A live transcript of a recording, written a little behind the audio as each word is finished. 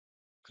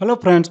Hello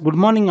friends, good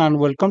morning and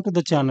welcome to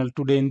the channel.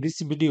 Today in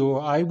this video,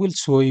 I will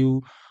show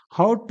you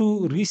how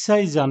to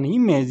resize an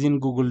image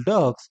in Google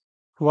Docs.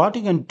 What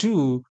you can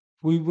do,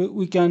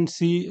 we can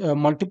see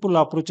multiple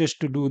approaches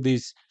to do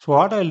this. So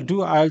what I'll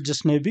do, I'll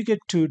just navigate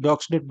to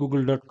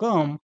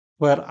docs.google.com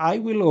where I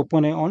will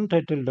open an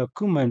untitled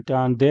document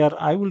and there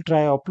I will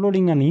try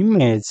uploading an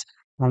image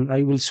and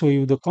I will show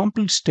you the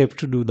complete step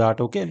to do that.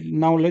 Okay,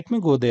 now let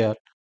me go there.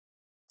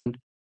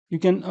 You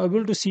can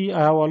able to see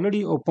I have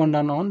already opened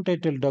an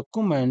untitled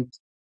document,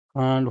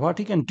 and what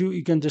you can do,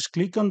 you can just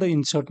click on the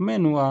insert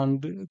menu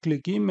and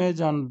click image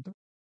and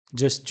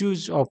just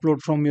choose upload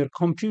from your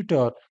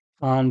computer,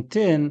 and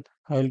then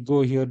I'll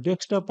go here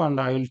desktop and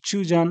I will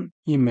choose an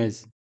image.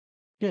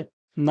 Okay,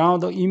 now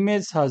the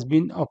image has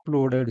been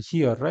uploaded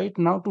here. Right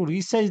now, to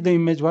resize the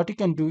image, what you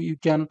can do, you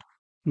can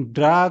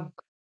drag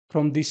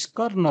from this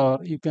corner,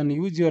 you can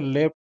use your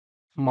left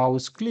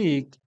mouse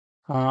click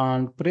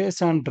and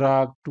press and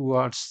drag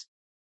towards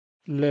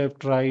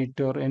left, right,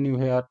 or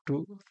anywhere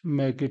to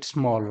make it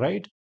small,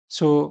 right?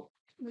 So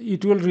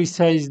it will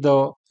resize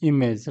the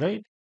image,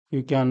 right?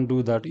 You can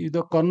do that. If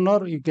the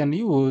corner you can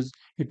use,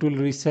 it will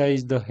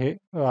resize the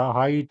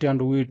height and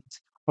width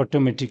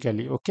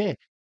automatically. Okay.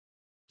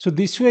 So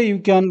this way you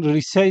can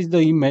resize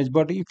the image.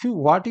 But if you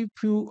what if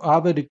you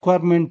have a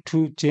requirement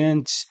to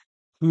change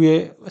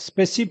to a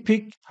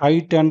specific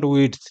height and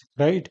width,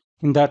 right?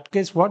 In that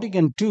case, what you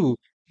can do,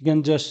 you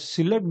can just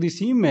select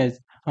this image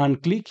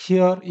and click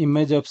here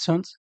image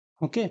options.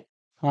 Okay.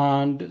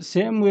 And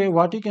same way,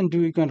 what you can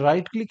do, you can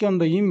right click on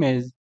the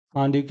image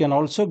and you can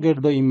also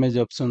get the image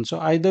option.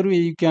 So either way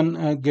you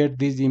can get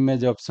these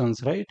image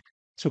options, right?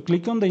 So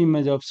click on the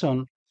image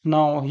option.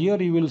 Now here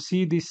you will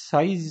see the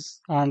size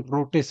and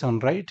rotation,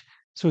 right?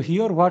 So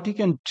here what you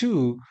can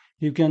do,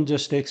 you can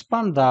just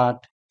expand that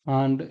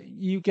and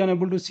you can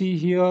able to see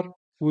here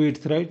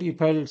width, right?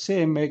 If I'll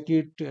say make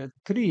it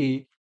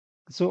 3,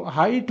 so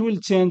height will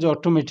change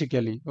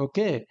automatically.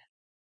 Okay,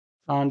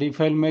 and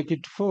if I'll make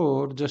it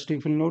 4, just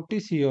if you'll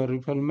notice here,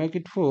 if I'll make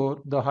it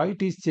 4, the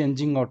height is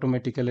changing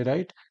automatically,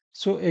 right?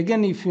 So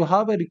again, if you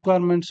have a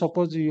requirement,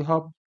 suppose you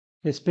have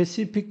a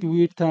specific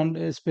width and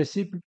a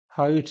specific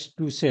height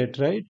to set,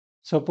 right?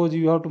 Suppose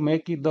you have to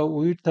make it the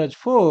width as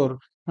 4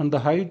 and the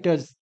height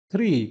as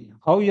 3.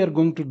 How you are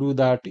going to do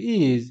that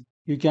is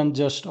you can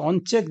just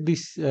uncheck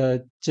this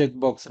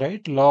checkbox,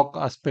 right? Lock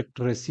aspect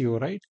ratio,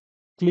 right?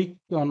 Click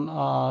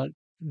on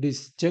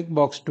this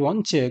checkbox to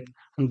uncheck,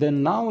 and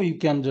then now you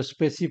can just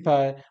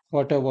specify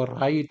whatever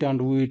height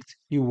and width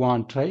you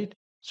want, right?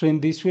 So in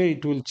this way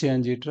it will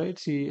change it, right?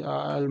 See,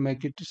 I'll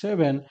make it to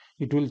 7,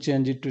 it will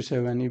change it to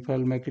 7. If I'll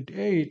make it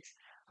 8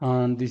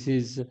 and this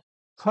is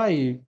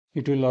 5,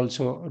 it will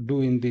also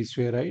do in this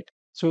way, right?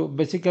 So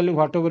basically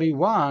whatever you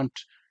want,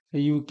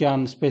 you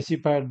can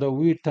specify the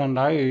width and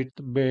height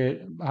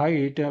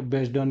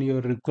based on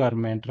your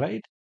requirement,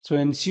 right? So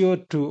ensure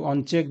to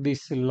uncheck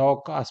this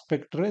lock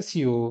aspect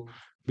ratio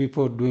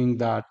before doing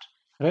that,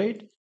 right?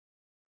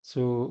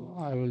 So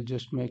I will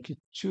just make it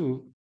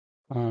 2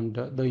 and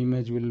the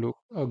image will look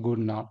good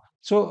now.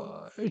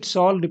 So it's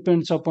all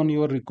depends upon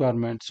your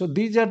requirement. So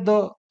these are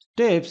the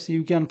steps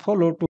you can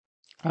follow to.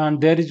 And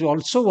there is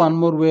also one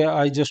more way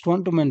I just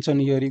want to mention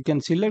here. You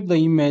can select the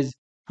image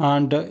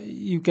and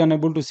you can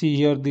able to see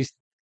here this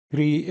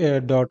three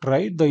dot,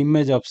 right? The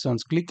image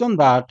options. Click on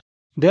that.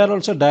 There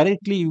also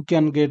directly you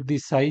can get the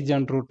size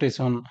and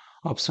rotation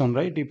option,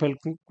 right? If I'll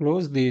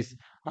close this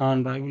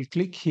and I will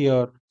click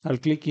here, I'll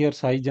click here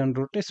size and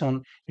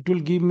rotation. It will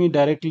give me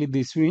directly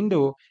this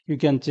window. You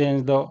can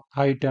change the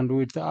height and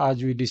width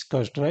as we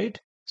discussed, right?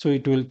 So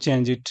it will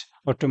change it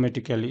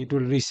automatically. It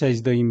will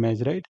resize the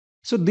image, right?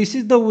 So this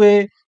is the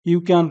way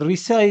you can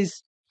resize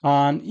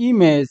an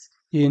image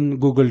in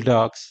Google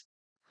Docs.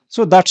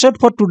 So that's it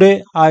for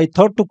today. I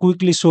thought to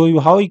quickly show you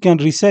how you can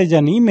resize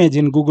an image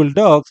in Google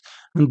Docs.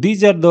 And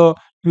these are the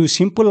few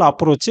simple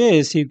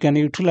approaches you can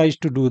utilize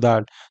to do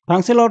that.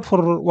 Thanks a lot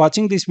for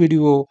watching this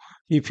video.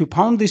 If you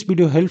found this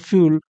video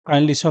helpful,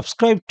 kindly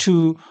subscribe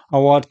to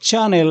our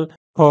channel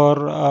for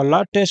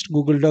latest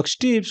Google Docs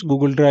tips,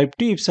 Google Drive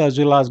tips, as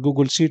well as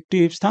Google Sheet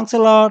tips. Thanks a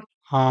lot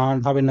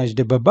and have a nice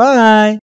day. Bye bye.